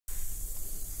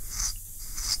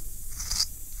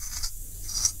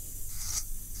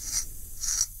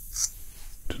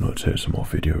This ASMR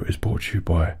video is brought to you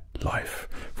by life.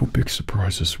 For big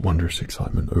surprises, wondrous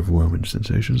excitement, overwhelming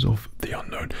sensations of the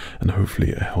unknown, and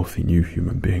hopefully a healthy new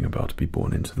human being about to be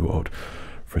born into the world.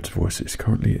 FredsVoice is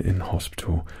currently in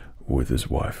hospital with his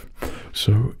wife.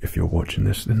 So if you're watching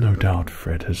this, then no doubt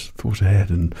Fred has thought ahead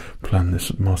and planned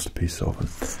this masterpiece of an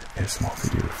ASMR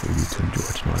video for you to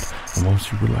enjoy tonight. And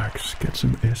whilst you relax, get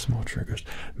some ASMR triggers,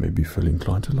 maybe feel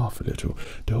inclined to laugh a little,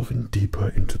 delving deeper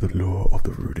into the lure of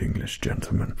the rude English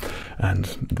gentleman and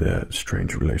their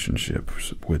strange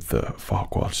relationships with the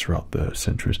Farquaad throughout the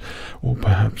centuries, or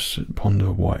perhaps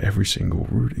ponder why every single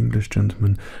rude English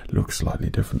gentleman looks slightly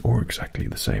different or exactly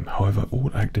the same. However,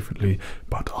 all act differently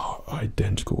but are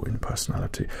identical in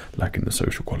personality, lacking the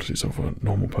social qualities of a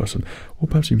normal person. Or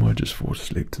perhaps you might just fall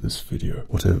asleep to this video.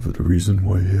 Whatever the reason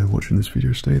why you're here watching this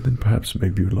video today, then perhaps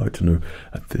maybe you'd like to know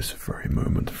at this very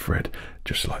moment Fred,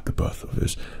 just like the birth of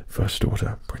his first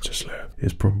daughter, Princess Leia,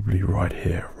 is probably right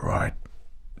here, right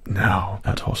now,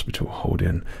 at hospital,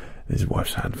 holding his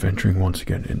wife's hand, venturing once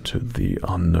again into the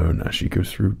unknown as she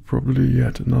goes through probably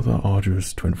yet another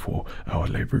arduous 24-hour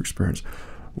labour experience,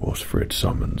 whilst Fred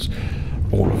summons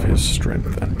all of his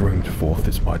strength and brings forth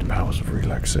his mighty powers of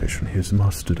relaxation he has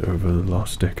mustered over the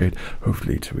last decade,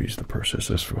 hopefully to ease the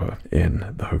processes for her,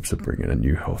 in the hopes of bringing a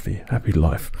new, healthy, happy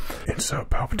life. Insert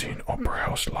Palpatine Opera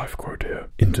House life quote here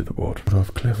into the world. What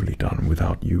I've cleverly done,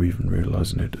 without you even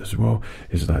realising it as well,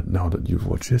 is that now that you've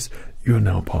watched this, you're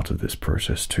now part of this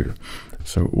process too.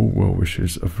 So all well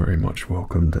wishes are very much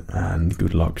welcomed, and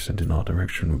good luck sent in our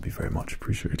direction would be very much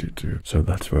appreciated too. So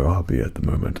that's where I'll be at the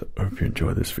moment. I hope you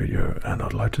enjoy this video, and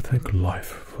I'd like to thank Life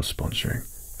for sponsoring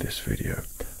this video.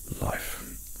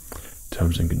 Life.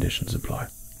 Terms and conditions apply.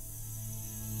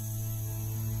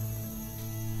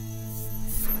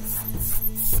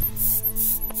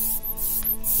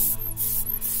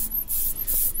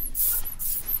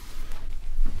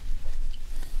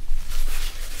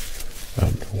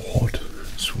 And what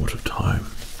sort of time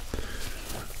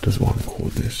does one call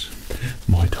this?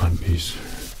 My timepiece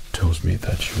tells me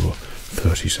that you are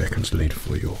 30 seconds late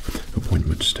for your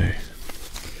appointment today.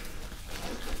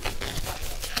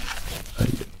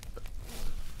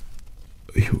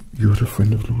 You're the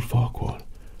friend of Lord Farquaad,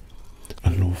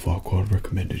 and Lord Farquaad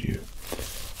recommended you.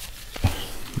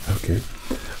 Okay.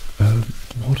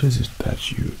 What is it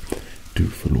that you do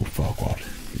for Lord Farquaad,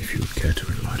 if you would care to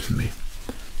enlighten me?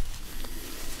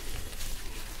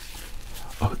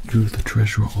 You're the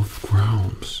treasurer of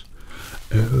grounds.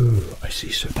 Oh, I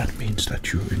see. So that means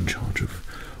that you're in charge of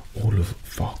all of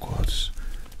Farquaad's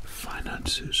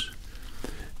finances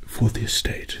for the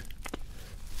estate.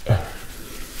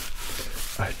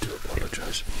 I do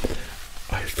apologize.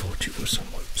 I thought you were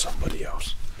somebody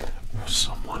else, or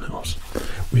someone else.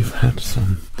 We've had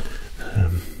some,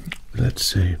 let's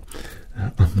say,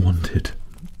 unwanted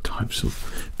types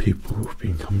of people who've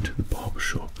been coming to the barber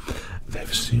shop.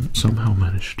 They've somehow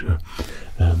managed to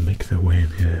make their way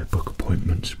in here, book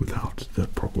appointments without the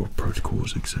proper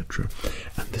protocols, etc.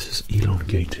 And this is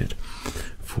elongated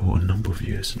for a number of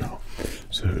years now.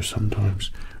 So sometimes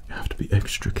you have to be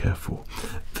extra careful.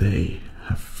 They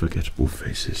have forgettable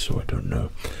faces, so I don't know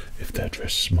if they're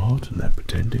dressed smart and they're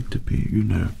pretending to be, you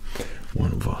know,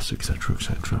 one of us, etc.,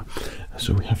 etc.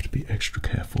 So we have to be extra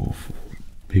careful for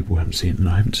people who haven't seen, and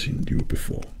I haven't seen you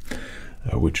before.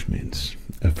 Which means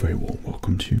a very warm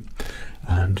welcome to you.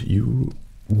 And you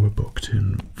were booked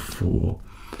in for,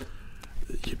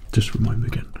 just remind me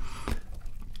again,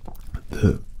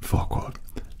 the Farquaad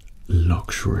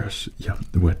luxurious,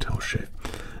 the wet towel shave.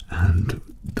 And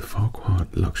the Farquaad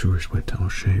luxurious wet towel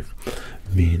shave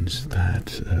means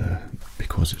that,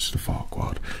 because it's the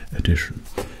Farquaad edition,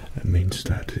 it means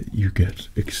that you get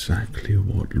exactly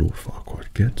what Lord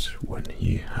Farquaad gets when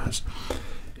he has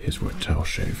his wet towel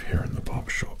shave here in the barber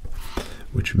shop,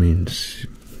 which means,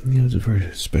 you know, it's a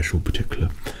very special, particular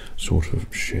sort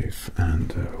of shave,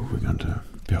 and we're going to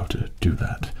be able to do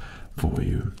that for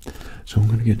you. So I'm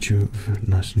going to get you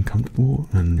nice and comfortable,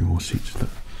 and your seats there.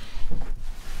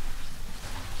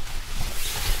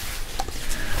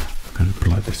 I'm going to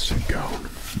apply this gown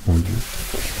on you,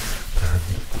 and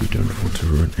we don't want to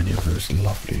ruin any of those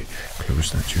lovely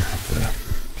clothes that you have there.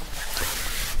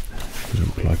 You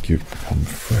look like you've come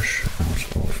fresh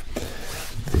out of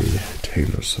the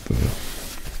tailor's of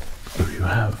the... Oh, you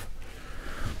have?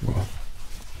 Well,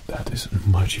 that is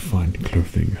mighty fine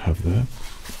clothing you have there.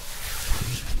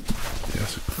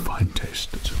 Yes, fine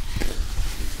taste.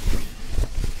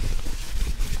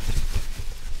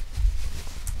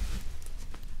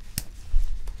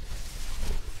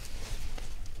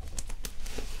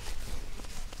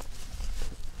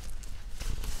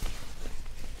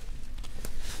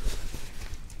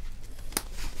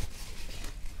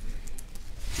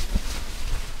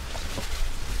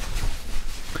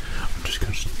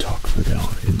 tuck the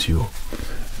gown into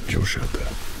your shirt there.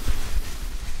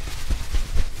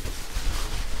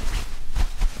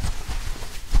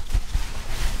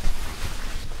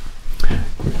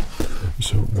 Great.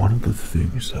 So one of the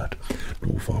things that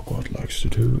Lord Farquaad likes to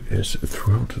do is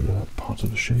throughout the part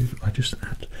of the shave, I just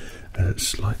add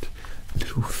slight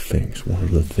little things. One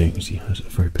of the things, he has a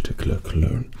very particular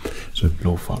cologne. So if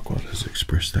Lord Farquaad has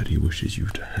expressed that he wishes you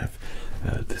to have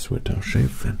this wet down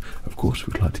shave, then of course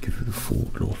we'd like to give you the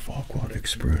full Lord Farquaad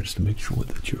experience to make sure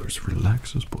that you're as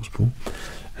relaxed as possible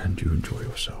and you enjoy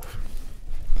yourself.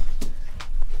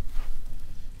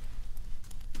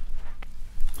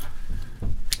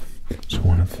 So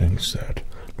one of the things that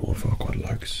Lord Farquaad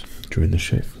likes during the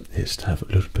shave is to have a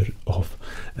little bit of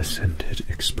a scented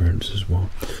experience as well.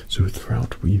 So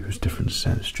throughout we use different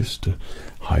scents just to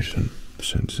heighten the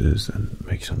senses and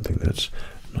make something that's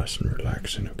nice and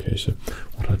relaxing. Okay, so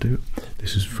what I do,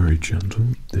 this is very gentle.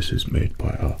 This is made by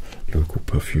our local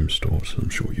perfume stores. I'm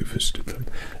sure you visited them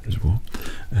as well.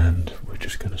 And we're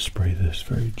just going to spray this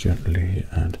very gently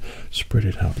and spread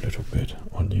it out a little bit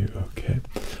on you. Okay,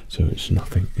 so it's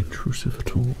nothing intrusive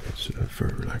at all. It's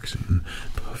very relaxing and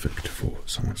perfect for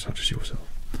someone such as yourself.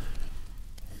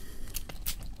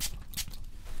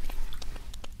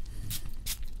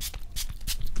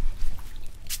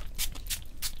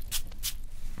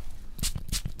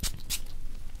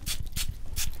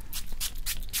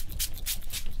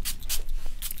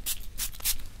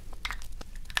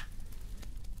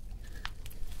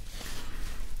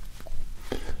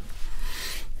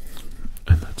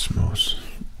 And that smells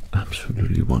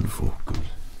absolutely wonderful. Good.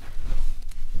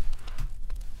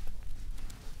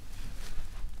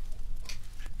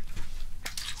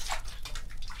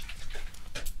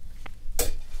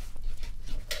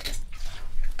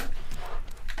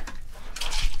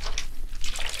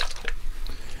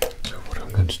 So what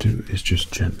I'm going to do is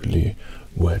just gently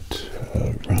wet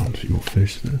around your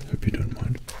face there. Hope you don't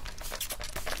mind.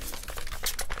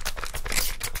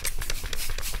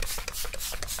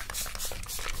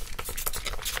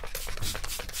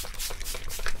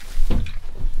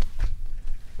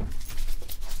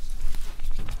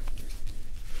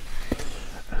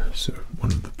 So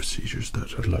one of the procedures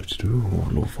that I'd like to do,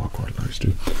 or Lord Farquaad likes to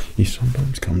do, he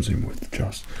sometimes comes in with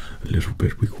just a little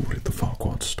bit, we call it the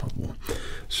Farquaad stubble.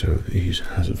 So he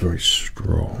has a very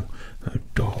strong,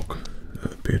 dark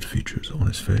beard features on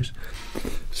his face.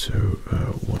 So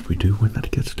what we do when that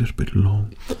gets a little bit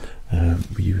long,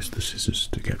 we use the scissors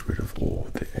to get rid of all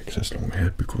the excess long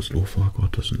hair, because Lord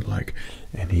Farquaad doesn't like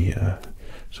any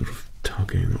sort of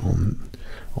tugging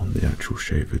on the actual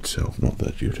shave itself. Not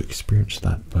that you'd experience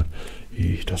that, but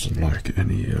he doesn't like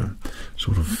any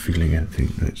sort of feeling anything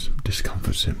that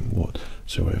discomforts him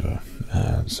whatsoever.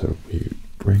 So we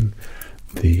bring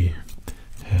the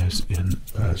hairs in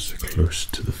as close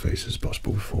to the face as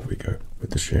possible before we go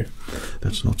with the shave.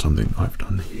 That's not something I've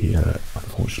done. He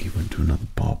unfortunately went to another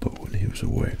barber when he was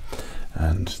away,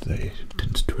 and they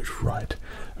didn't do it right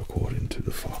according to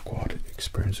the Farquaad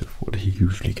experience of what he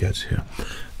usually gets here.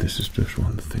 This is just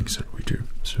one of the things that we do.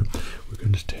 So we're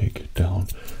going to take down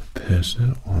the hairs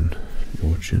there on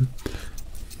your chin.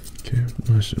 Okay,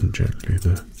 nice and gently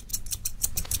there.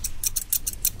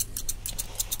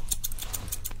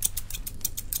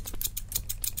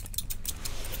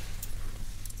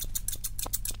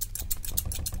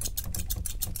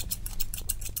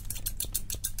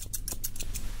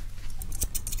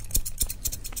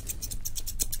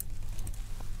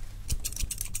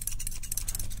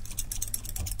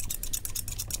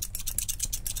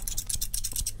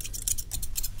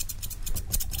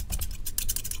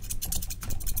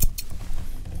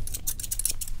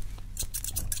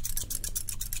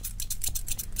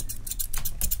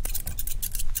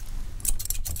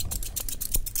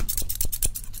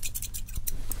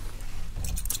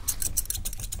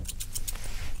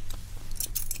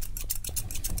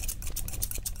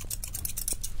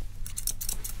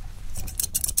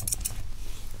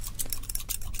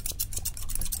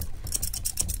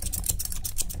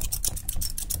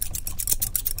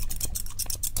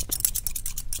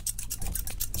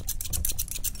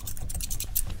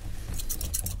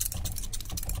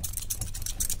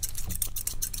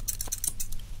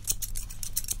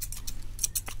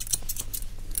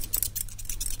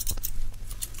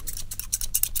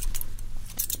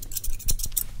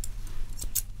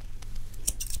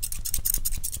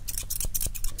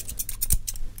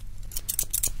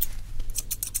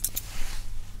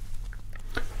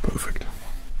 Perfect.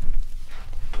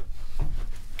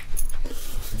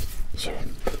 So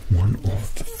one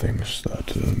of the things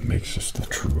that makes us the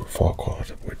true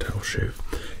Farquaad with tail shave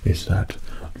is that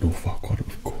Lord Farquaad,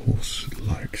 of course, course,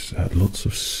 likes lots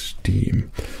of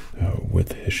steam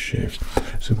with his shaves.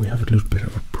 So we have a little bit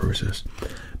of a process,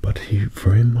 but he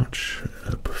very much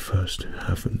prefers to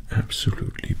have an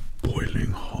absolutely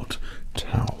boiling hot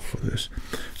towel for this.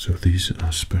 So these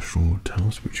are special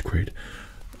towels which create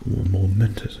a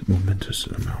momentous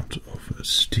amount of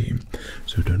steam.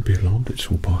 So don't be alarmed, it's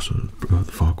all part of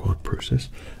the Farquaad process.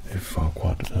 If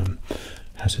Farquaad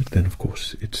has it, then of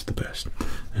course it's the best.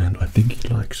 And I think he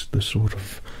likes the sort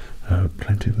of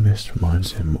plenty of mist,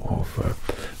 reminds him of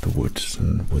the woods,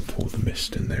 and with all the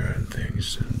mist in there and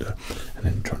things, and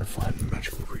then trying to find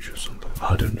magical creatures.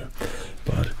 I don't know,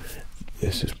 but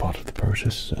this is part of the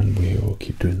process, and we will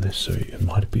keep doing this. So it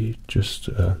might be just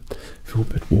feel a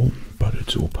bit warm, but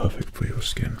it's all perfect for your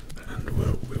skin, and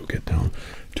we'll get down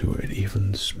to an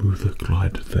even smoother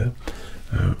glide there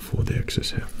for the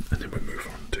excess hair, and then we move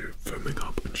on to foaming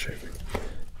up and shaving.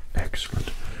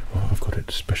 Excellent. Well, I've got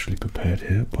it specially prepared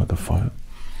here by the fire.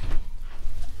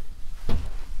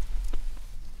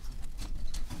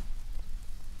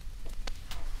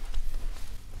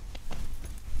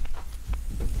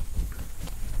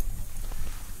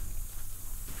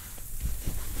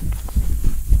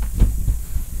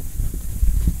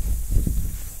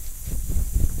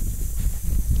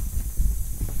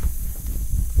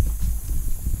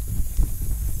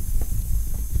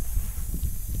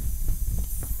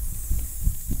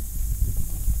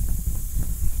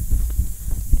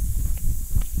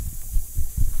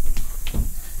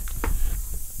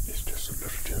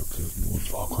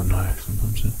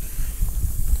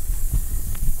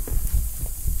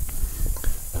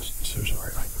 So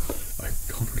sorry, I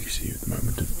can't really see you at the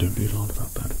moment. Don't be alarmed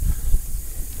about that.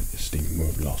 The steam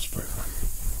won't last forever.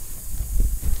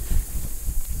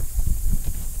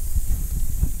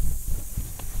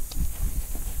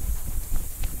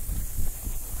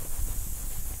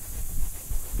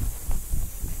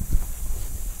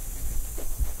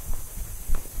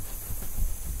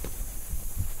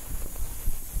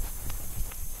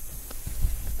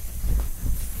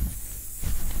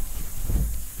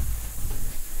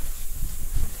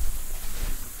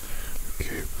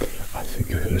 I think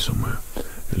you're here somewhere.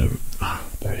 Hello.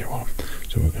 There you are.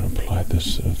 So we're going to apply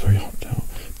this very hot towel,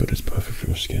 but it's perfect for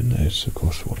your skin. It's of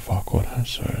course what Farquaad has,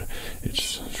 so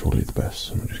it's surely the best.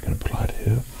 So I'm just going to apply it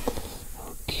here.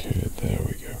 Okay, there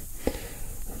we go.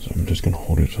 So I'm just going to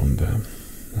hold it on there,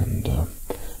 and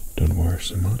don't worry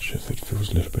so much if it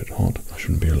feels a little bit hot. I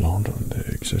shouldn't be alarmed on the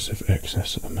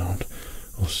excess amount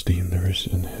of steam there is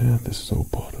in here. This is all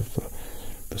part of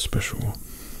the special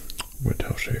wet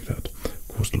towel shave that, of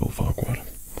course, little Farquaad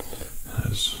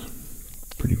has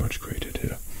pretty much created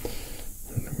here.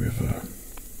 And we've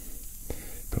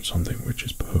got something which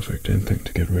is perfect. Anything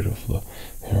to get rid of the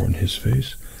hair on his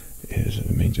face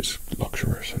it means it's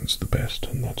luxurious and it's the best,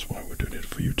 and that's why we're doing it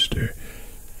for you today.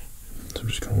 So I'm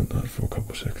just going to hold that for a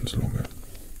couple of seconds longer,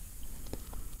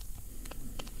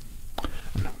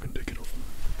 and I'm going to take it off.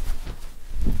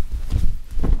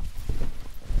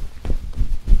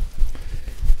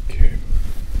 Okay.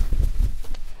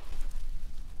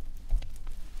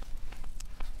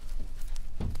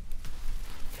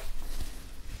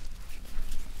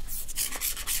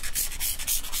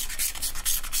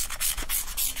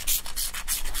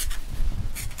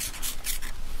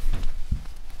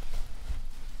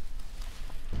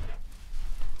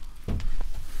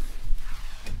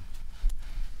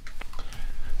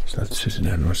 So that's sitting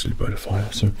there nicely by the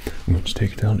fire. So I'm going to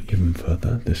take it down even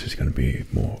further. This is going to be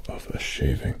more of a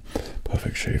shaving,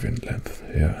 perfect shaving length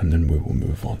here, and then we will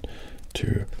move on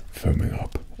to foaming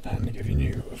up and giving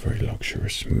you a very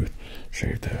luxurious smooth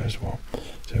shave there as well.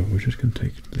 So we're just going to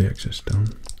take the excess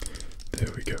down. There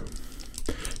we go.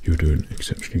 You're doing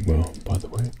exceptionally well, by the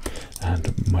way,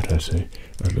 and might I say,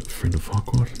 look, friend of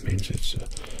Farquaad, means it's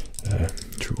a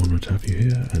true honour to have you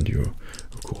here, and you're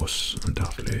of course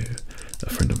undoubtedly a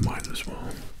friend of mine as well.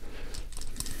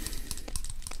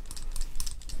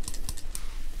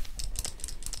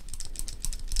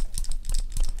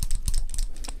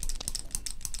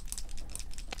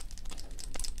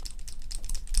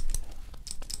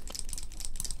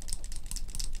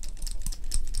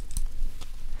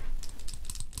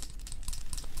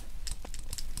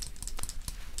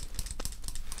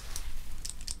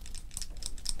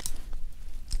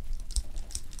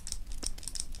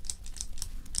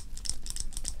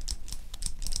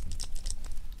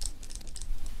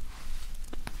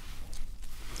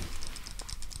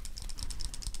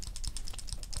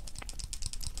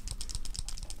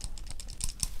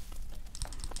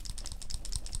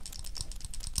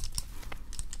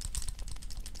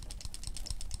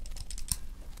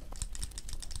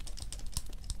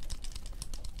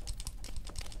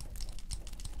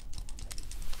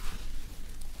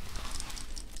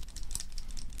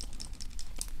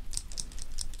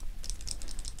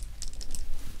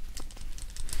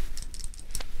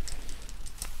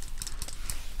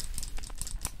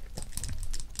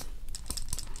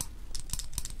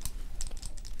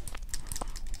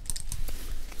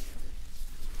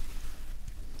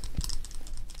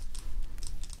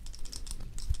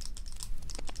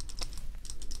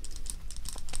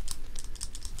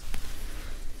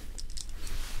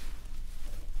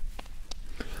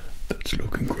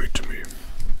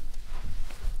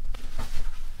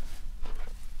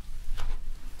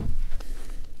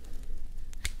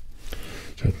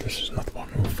 So this is another one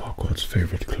of Farquaad's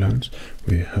favourite clones.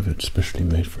 We have it specially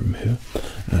made from here,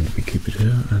 and we keep it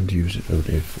here and use it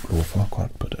only for Lord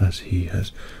Farquaad. But as he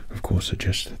has, of course,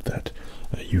 suggested that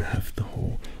you have the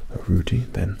whole routine,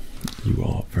 then you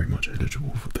are very much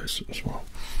eligible for this as well.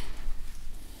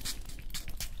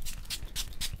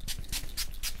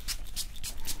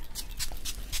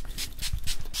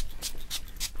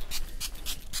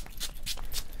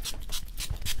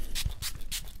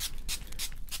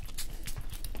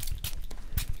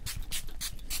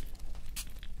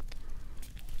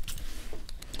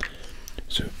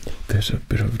 So there's a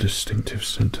bit of a distinctive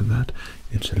scent to that.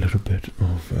 It's a little bit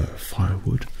of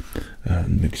firewood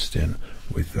mixed in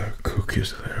with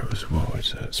cookies there as well.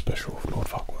 It's a special of Lord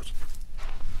Farquaad.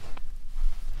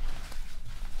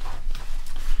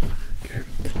 Okay,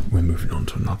 we're moving on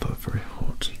to another very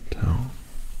hot towel.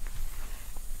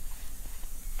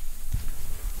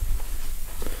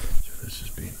 So this has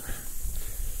been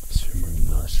simmering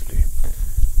nicely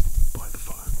by the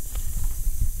fire.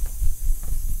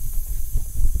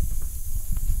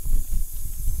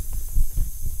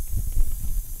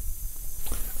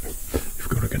 You've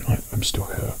got to get, I'm still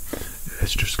here.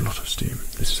 It's just a lot of steam.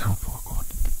 This is how Farquaad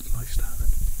likes to have it.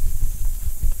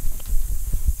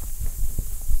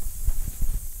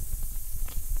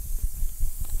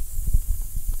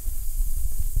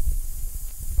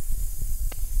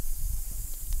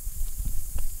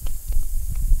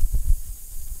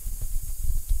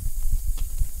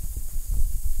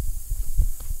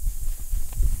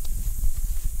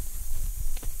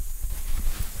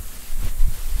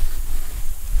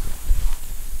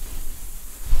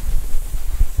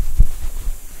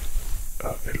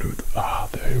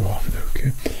 There you are.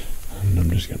 Okay, and I'm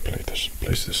just going to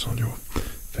place this on your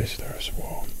face there as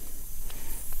well.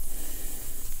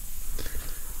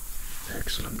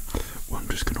 Excellent. Well, I'm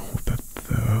just going to hold that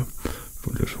there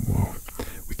for a little while.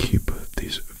 We keep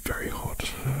these very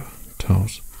hot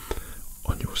towels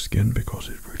on your skin because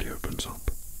it really opens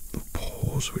up the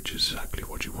pores, which is exactly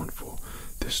what you want for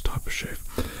this type of shave.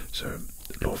 So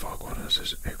Lord Farquaad has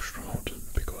this extra hot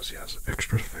because he has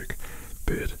extra thick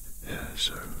beard. Yeah,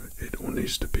 so it all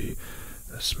needs to be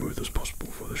as smooth as possible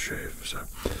for the shave. So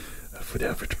for the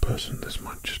average person, this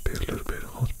might just be a little bit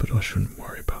hot, but I shouldn't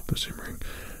worry about the simmering,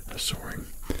 soaring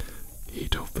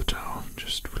heat of the towel.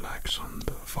 Just relax on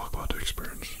the Farquaad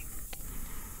experience.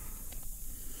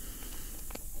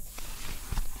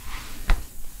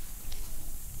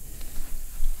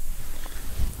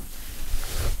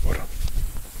 What up?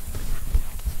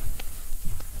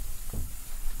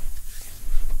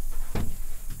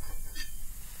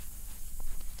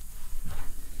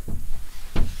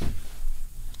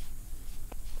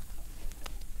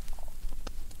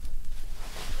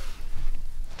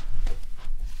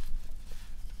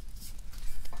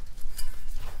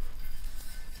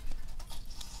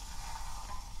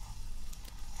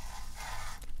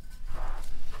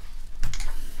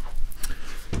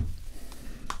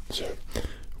 So,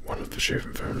 one of the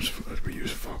shaving foams that we use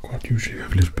for Farquaad usually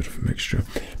have a little bit of a mixture,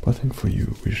 but I think for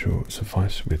you we shall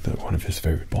suffice with one of his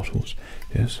favourite bottles.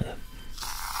 Yes, sir.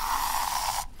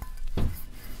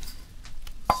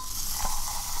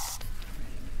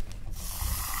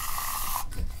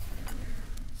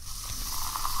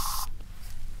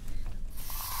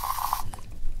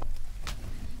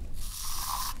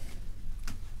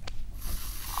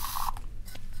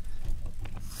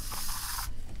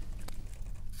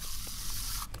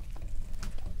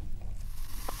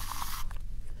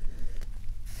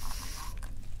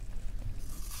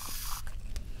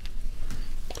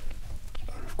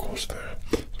 There,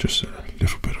 just a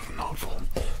little bit of an artful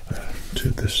to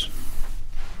this.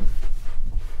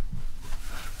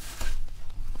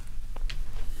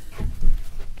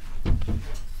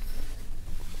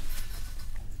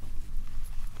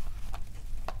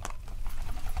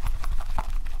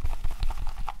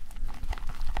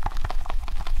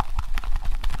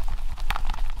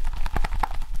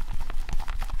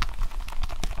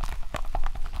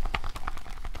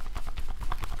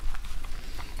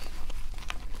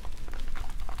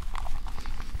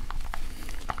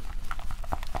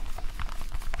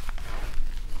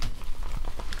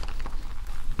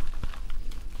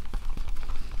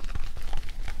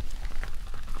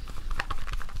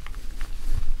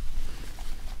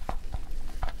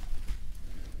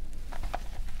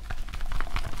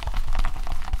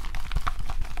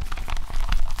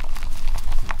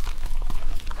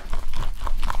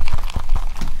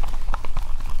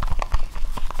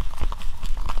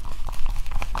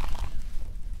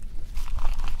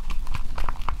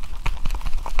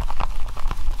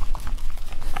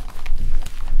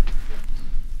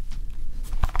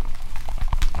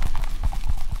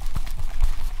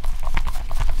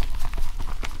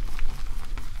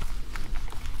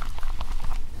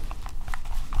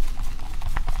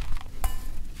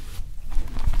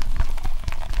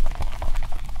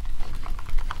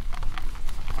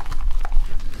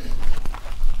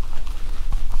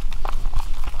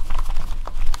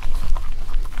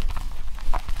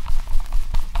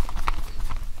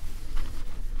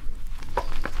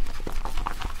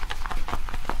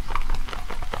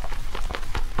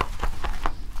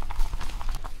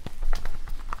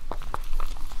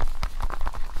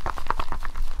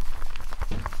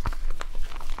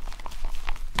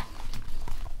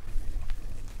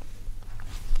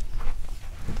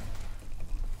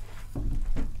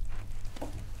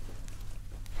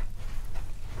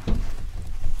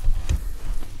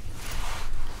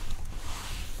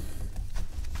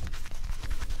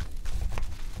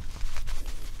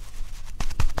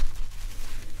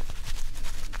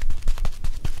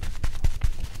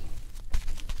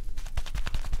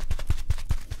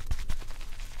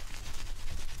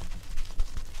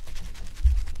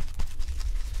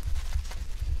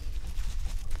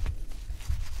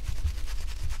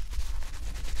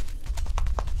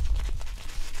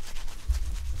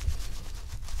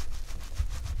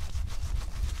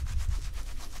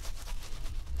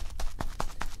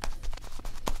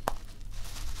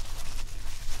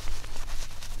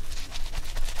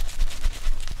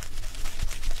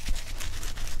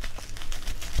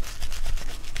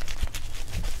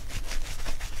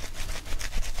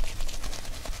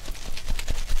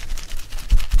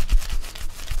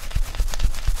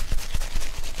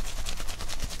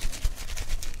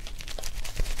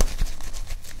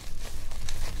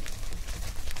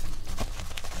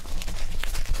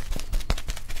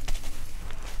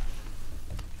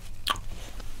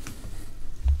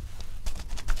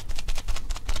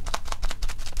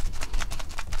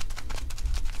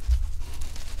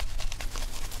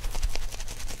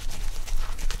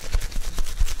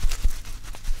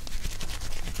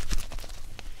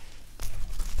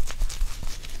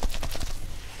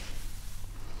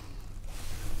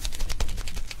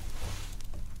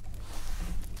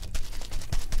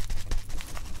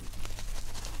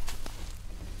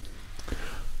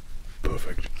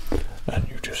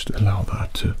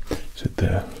 that to sit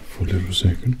there for a little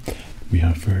second. We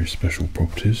have very special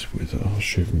properties with our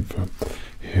shaving foam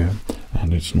here,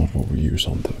 and it's not what we use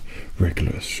on the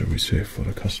regular, shall we say, for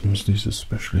the customers. These are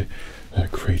specially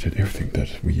created. Everything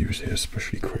that we use here is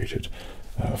specially created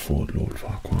for Lord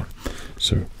Farquaad.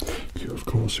 So you of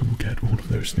course will get all of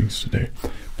those things today,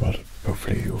 but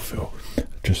hopefully you'll feel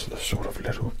just a sort of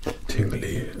little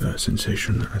tingly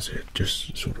sensation as it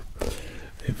just sort of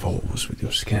evolves with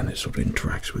your skin. It sort of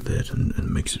interacts with it and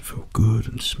makes it feel good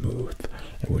and smooth,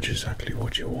 which is exactly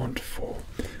what you want for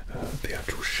the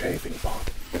actual shaving part.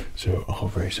 So our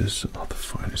razors are the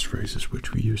finest razors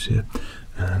which we use here,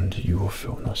 and you will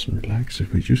feel nice and relaxed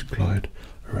if we just glide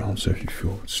around. So if you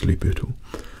feel sleepy at all,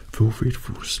 feel free to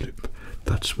fall asleep.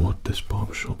 That's what this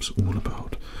barbershop's all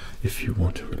about. If you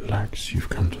want to relax, you've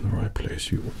come to the right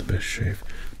place. You want the best shave,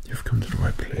 you've come to the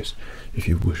right place. If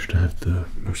you wish to have the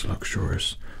most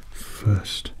luxurious,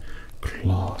 first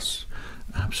class,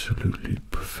 absolutely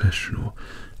professional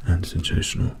and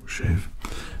sensational shave,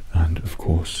 and of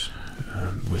course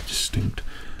with distinct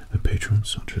patrons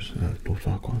such as Lord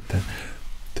Farquaad, then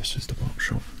this is the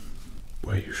barbershop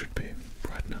where you should be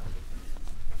right now.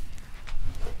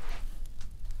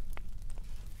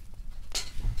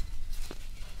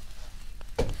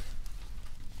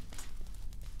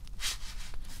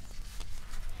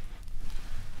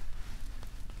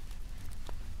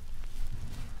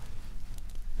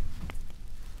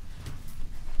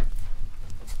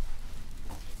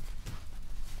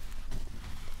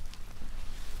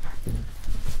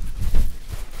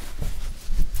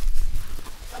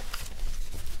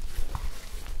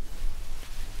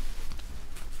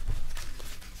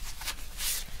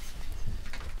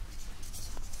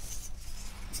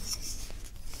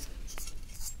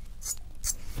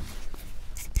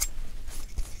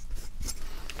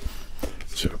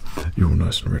 So you're all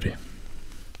nice and ready.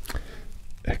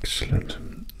 Excellent,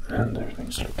 and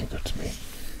everything's looking good to me.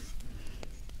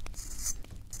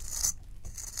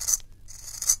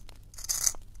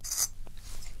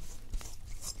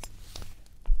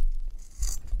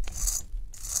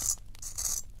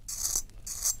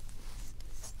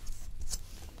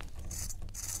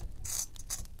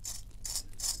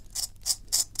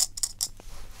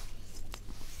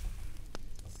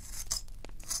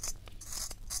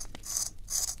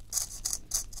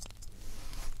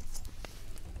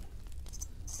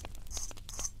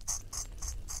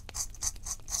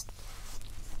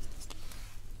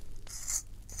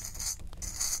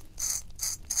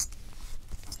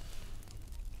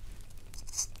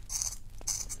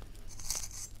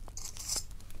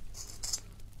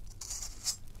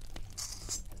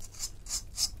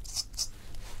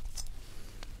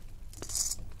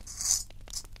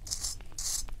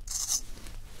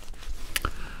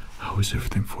 How is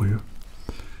everything for you?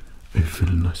 Are you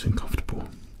feeling nice and comfortable?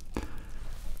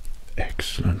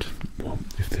 Excellent. Well,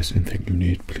 if there's anything you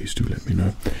need, please do let me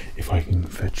know. If I can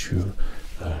fetch you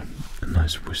a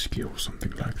nice whiskey or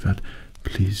something like that,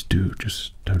 please do.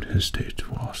 Just don't hesitate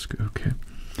to ask, okay?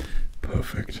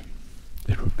 Perfect.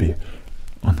 It would be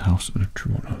on the house and a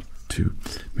true honor to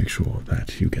make sure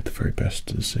that you get the very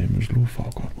best, the same as Lord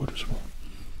Farquaad would as well.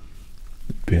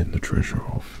 Being the treasure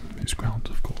of his grounds,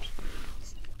 of course.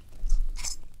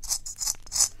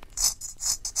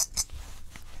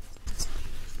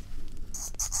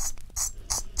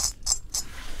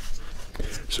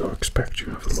 So I expect you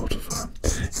have a lot of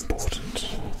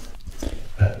important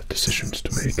decisions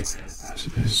to make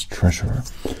as treasurer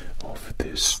of the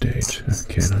estate.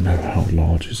 Okay, and I know how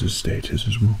large his estate is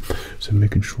as well. So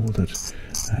making sure that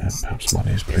perhaps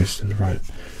money is placed in the right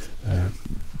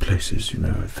places, you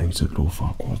know, things that Lord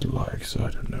Farquaad likes.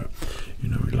 I don't know, you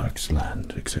know, he likes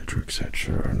land, etc.,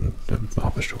 etc., and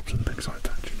barber shops and things like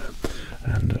that, you know,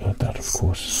 and that, of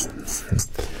course,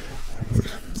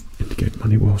 would indicate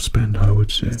money well spent, I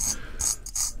would say.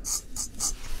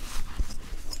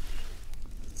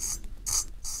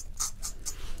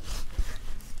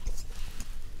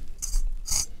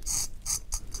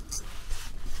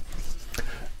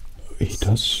 He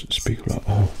does speak a lot.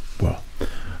 Oh, well,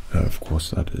 of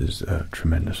course, that is a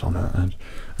tremendous honour, and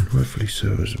rightfully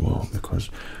so as well, because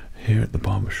here at the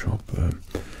barbershop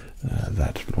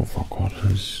that Lord Farquaad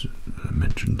has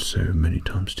mentioned so many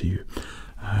times to you,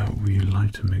 we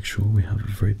like to make sure we have a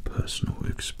very personal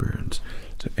experience.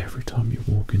 So every time you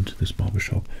walk into this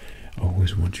barbershop, I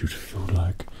always want you to feel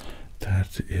like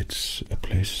that it's a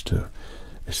place to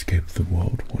escape the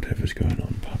world, whatever's going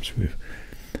on. Perhaps we've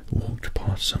walked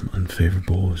past some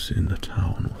unfavourables in the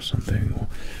town or something, or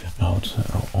out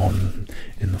on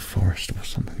in the forest or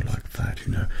something like that,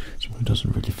 you know, someone who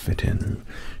doesn't really fit in, who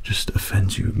just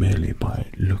offends you merely by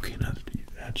looking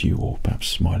at you, or perhaps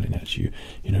smiling at you.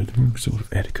 You know, the wrong sort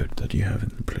of etiquette that you have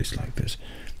in a place like this.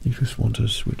 You just want to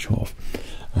switch off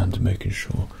and making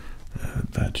sure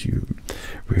that you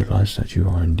realize that you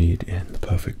are indeed in the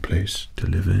perfect place to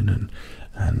live in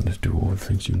and do all the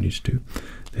things you need to do.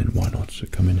 Then why not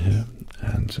come in here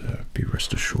and be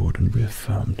rest assured and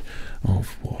reaffirmed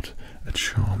of what a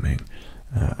charming,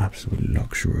 absolutely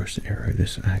luxurious area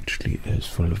this actually is,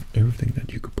 full of everything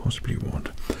that you could possibly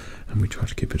want. And we try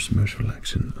to keep it as most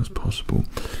relaxing as possible.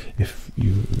 If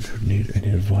you should need any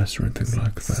advice or anything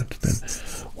like that, then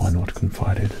why not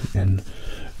confide it in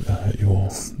your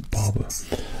barber?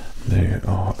 They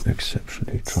are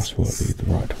exceptionally trustworthy, the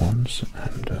right ones,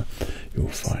 and you'll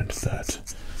find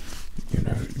that, you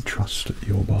know, trust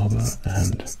your barber,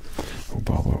 and your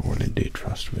barber will indeed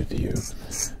trust with you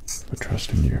for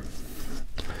trusting you.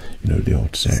 You know the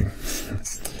old saying,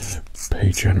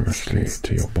 pay generously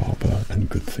to your barber and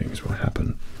good things will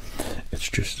happen. It's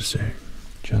just a saying,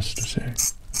 just a saying.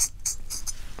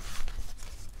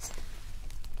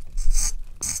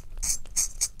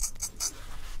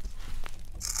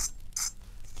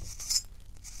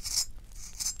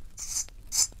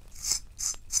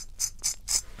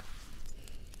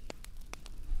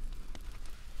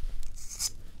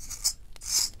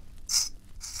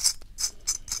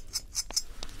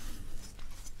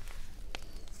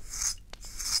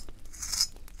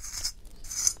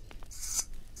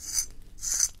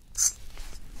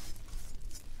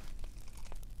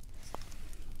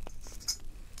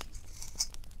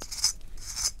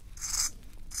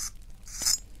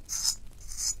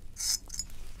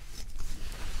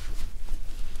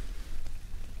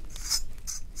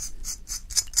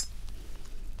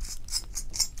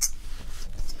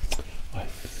 I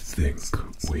think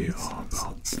we are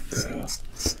about there.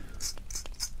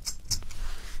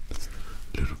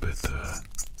 A little bit there.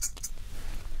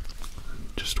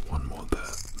 Just one more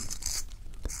there.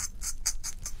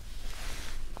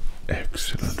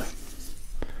 Excellent.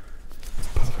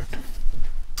 Perfect.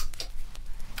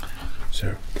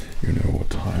 So, you know what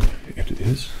time it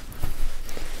is.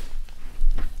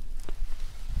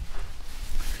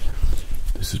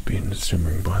 This has been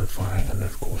simmering by the fire, and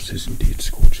of course is indeed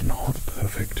scorching hot,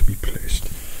 perfect to be placed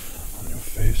on your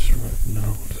face right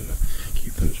now to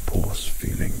keep those pores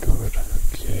feeling good.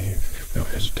 Okay, without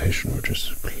hesitation, we'll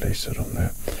just place it on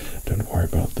there. Don't worry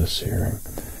about the searing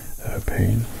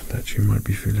pain that you might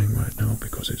be feeling right now,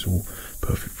 because it's all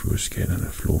perfect for your skin, and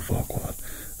if Lord Farquaad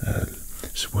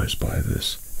swears by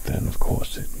this, then of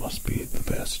course it must be the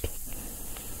best.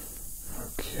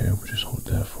 Okay, we'll just hold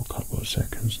there for a couple of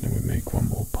seconds, and then we make one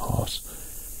more pass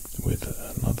with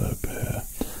another pair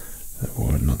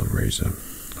or another razor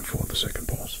for the second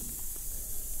pass.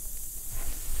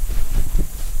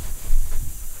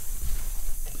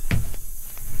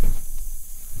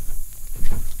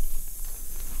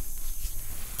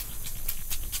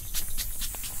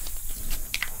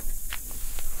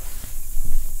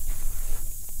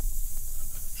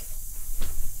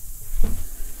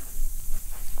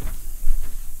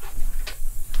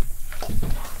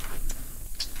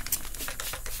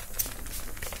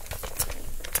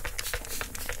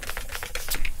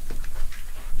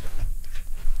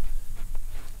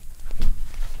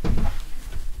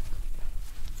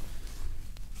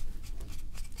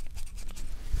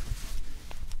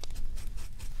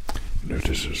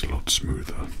 Notice it's a lot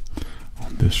smoother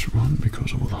on this one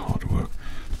because all the hard work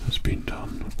has been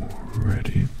done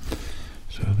already.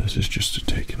 So this is just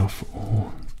taking off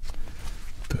all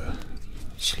the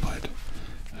slight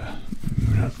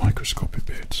microscopic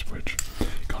bits which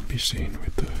can't be seen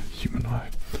with the human eye.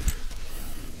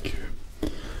 Okay.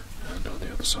 And on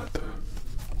the other side there.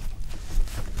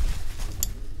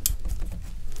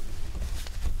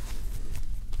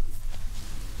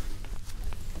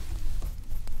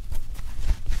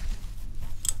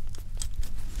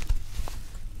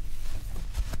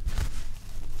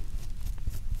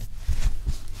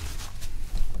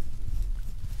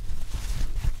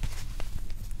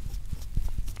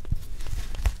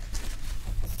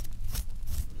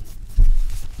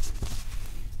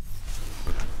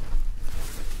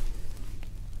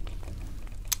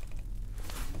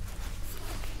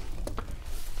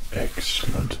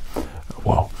 Excellent.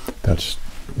 Wow, that's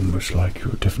almost like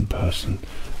you're a different person,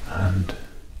 and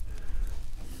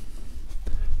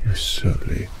you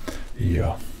certainly,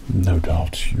 yeah, no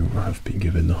doubt you have been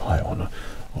given the high honour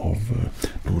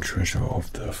of Lord Treasurer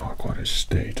of the Farquaad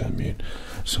estate. I mean,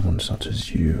 someone such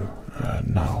as you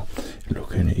now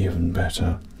looking even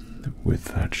better with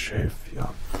that shave, yeah,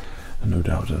 and no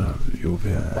doubt you'll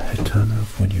be a head turner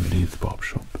when you leave the barber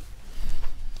shop.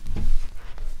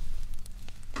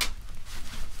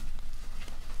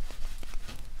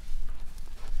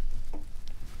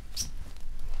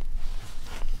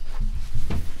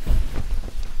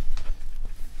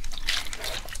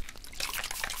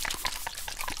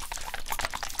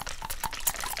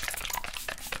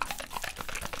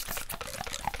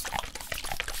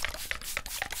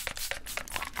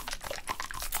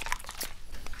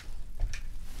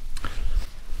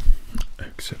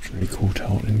 exceptionally cool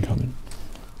towel incoming.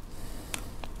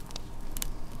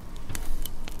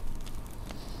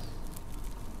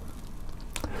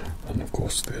 And of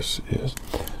course this is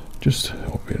just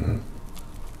helping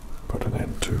put an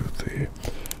end to the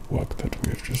work that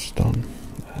we've just done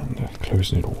and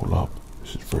closing it all up.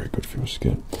 This is very good for your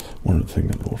skin. One of the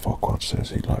things that Lord Farquaad says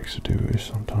he likes to do is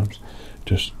sometimes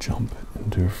just jump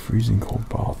into a freezing cold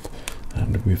bath,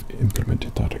 and we've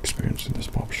implemented that experience in this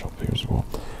barbershop here as well.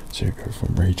 So you go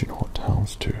from raging hot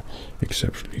towels to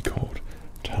exceptionally cold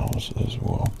towels as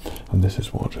well. And this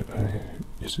is what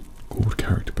is called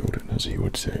character building, as he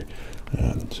would say.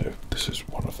 And so this is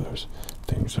one of those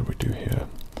things that we do here.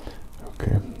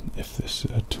 Okay, if this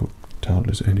towel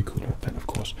is any cooler, then of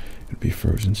course it'd be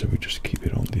frozen, so we just keep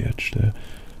it on the edge there.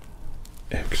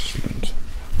 Excellent.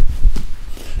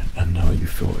 And now you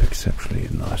feel exceptionally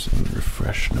nice and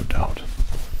refreshed, no doubt.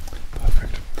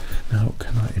 Perfect. Now,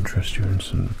 can I interest you in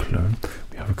some cologne?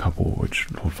 We have a couple which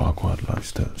Lord Farquaad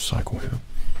likes to cycle here.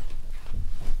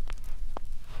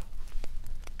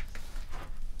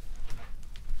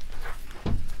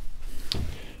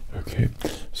 Okay,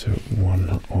 so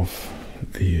one of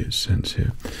the scents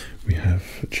here, we have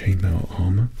chainmail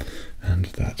armor, and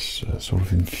that's sort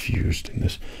of infused in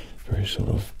this very sort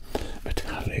of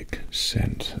metallic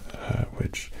scent,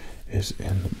 which is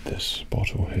in this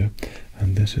bottle here.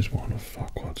 And this is one of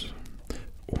Farquaad's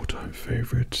all-time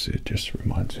favorites. It just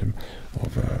reminds him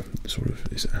of sort of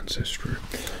his ancestry.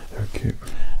 Okay,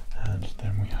 and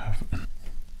then we have,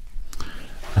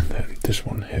 and then this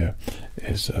one here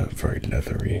is a very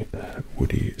leathery,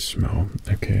 woody smell.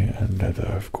 Okay, and leather,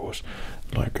 of course,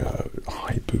 like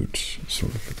high boots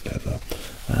sort of leather,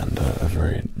 and a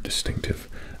very distinctive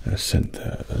scent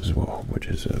there as well, which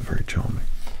is very charming.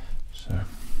 So,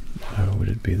 would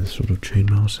it be the sort of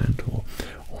chainmail scent or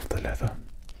the leather,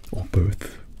 or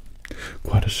both?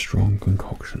 Quite a strong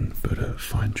concoction, but a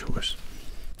fine choice.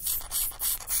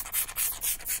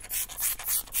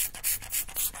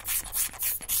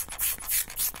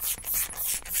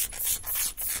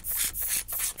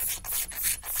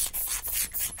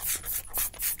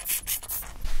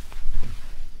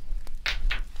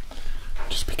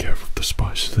 Just be careful of the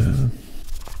spice there.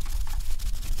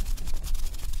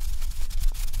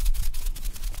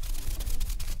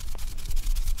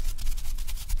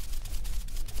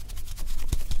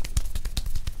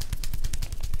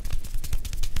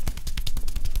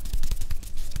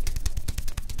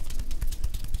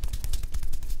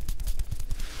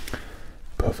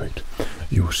 Perfect.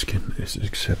 Your skin is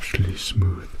exceptionally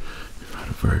smooth. You've had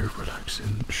a very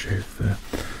relaxing shave there,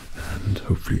 and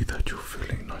hopefully that you're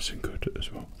feeling nice and good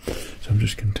as well. So I'm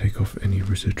just going to take off any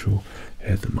residual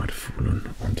hair that might have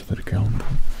fallen onto the gown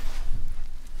there.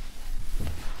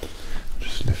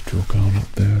 Just lift your gown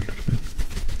up there a little bit.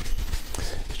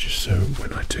 It's just so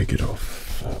when I take it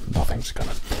off, nothing's going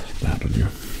to land on you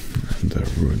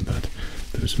and ruin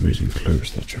those amazing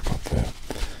clothes that you've got there.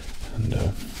 And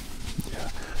yeah,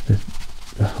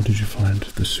 how did you find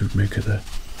the suit maker there?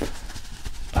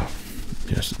 Oh,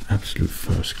 yes, an absolute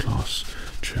first class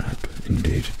chap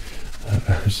indeed.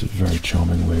 Has a very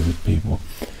charming way with people.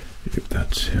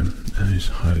 That's him, and he's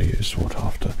highly sought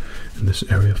after in this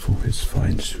area for his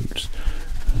fine suits.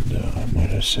 And might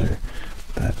I say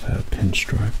that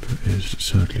pinstripe is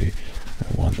certainly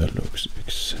one that looks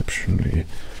exceptionally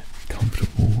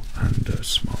comfortable and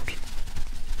smart.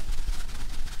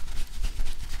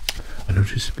 I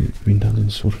noticed it's been done in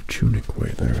a sort of tunic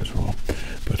way there as well,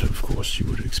 but of course you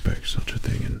would expect such a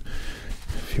thing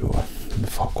if you were in the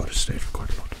Farquaad estate for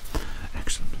quite a lot.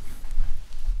 Excellent.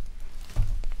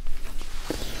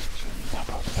 So how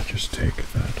about I just take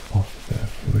that off there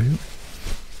for you?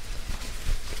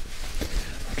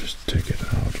 I'll just take it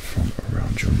out from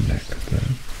around your neck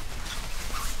there.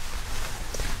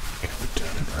 Okay, we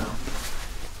turn it around.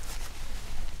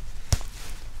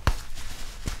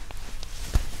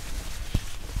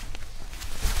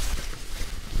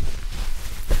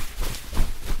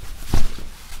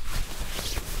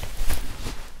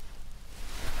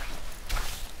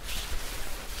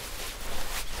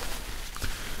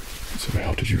 So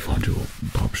how did you find your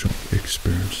barbershop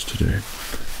experience today?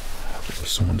 For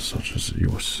someone such as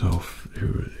yourself,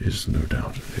 who is no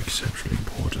doubt exceptionally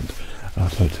important,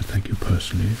 I'd like to thank you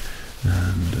personally,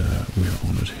 and we are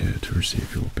honoured here to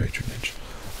receive your patronage,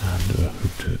 and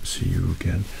hope to see you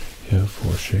again here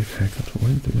for a shave, haircut, or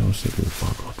anything else that Lord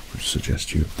Farquaad would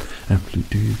suggest you. And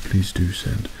please do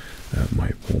send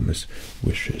my warmest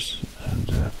wishes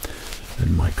and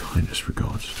my kindest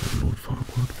regards to Lord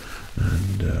Farquaad,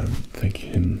 and thank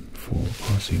him for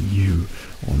passing you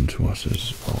on to us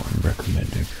as well and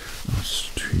recommending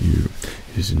us to you.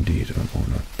 It is indeed an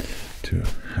honour to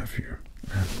have you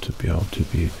and to be able to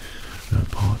be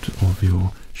part of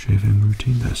your shaving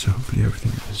routine there. So hopefully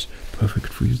everything is perfect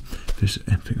for you. If there's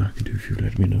anything I can do for you,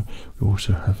 let me know. We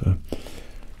also have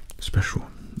special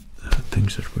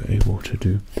things that we're able to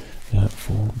do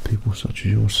for people such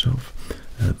as yourself.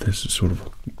 There's a sort of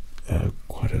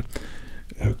quite a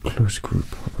close group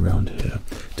around here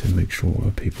to make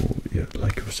sure people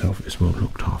like yourself is well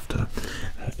looked after,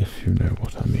 if you know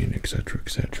what I mean, etc,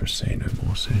 etc. Say no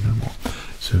more, say no more.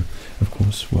 So of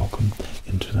course, welcome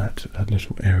into that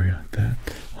little area there,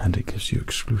 and it gives you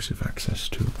exclusive access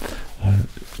to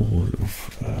all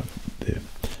of the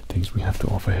things we have to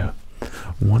offer here.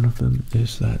 One of them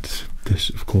is that this,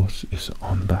 of course, is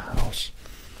on the house.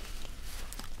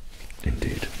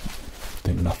 Indeed,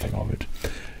 think nothing of it.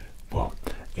 Well,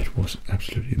 it was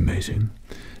absolutely amazing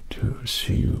to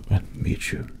see you and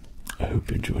meet you. I hope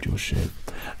you enjoyed your shave,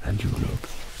 and you look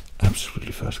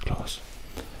absolutely first class.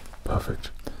 Perfect.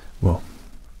 Well,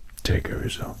 take care of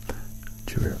yourself.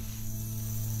 Cheerio.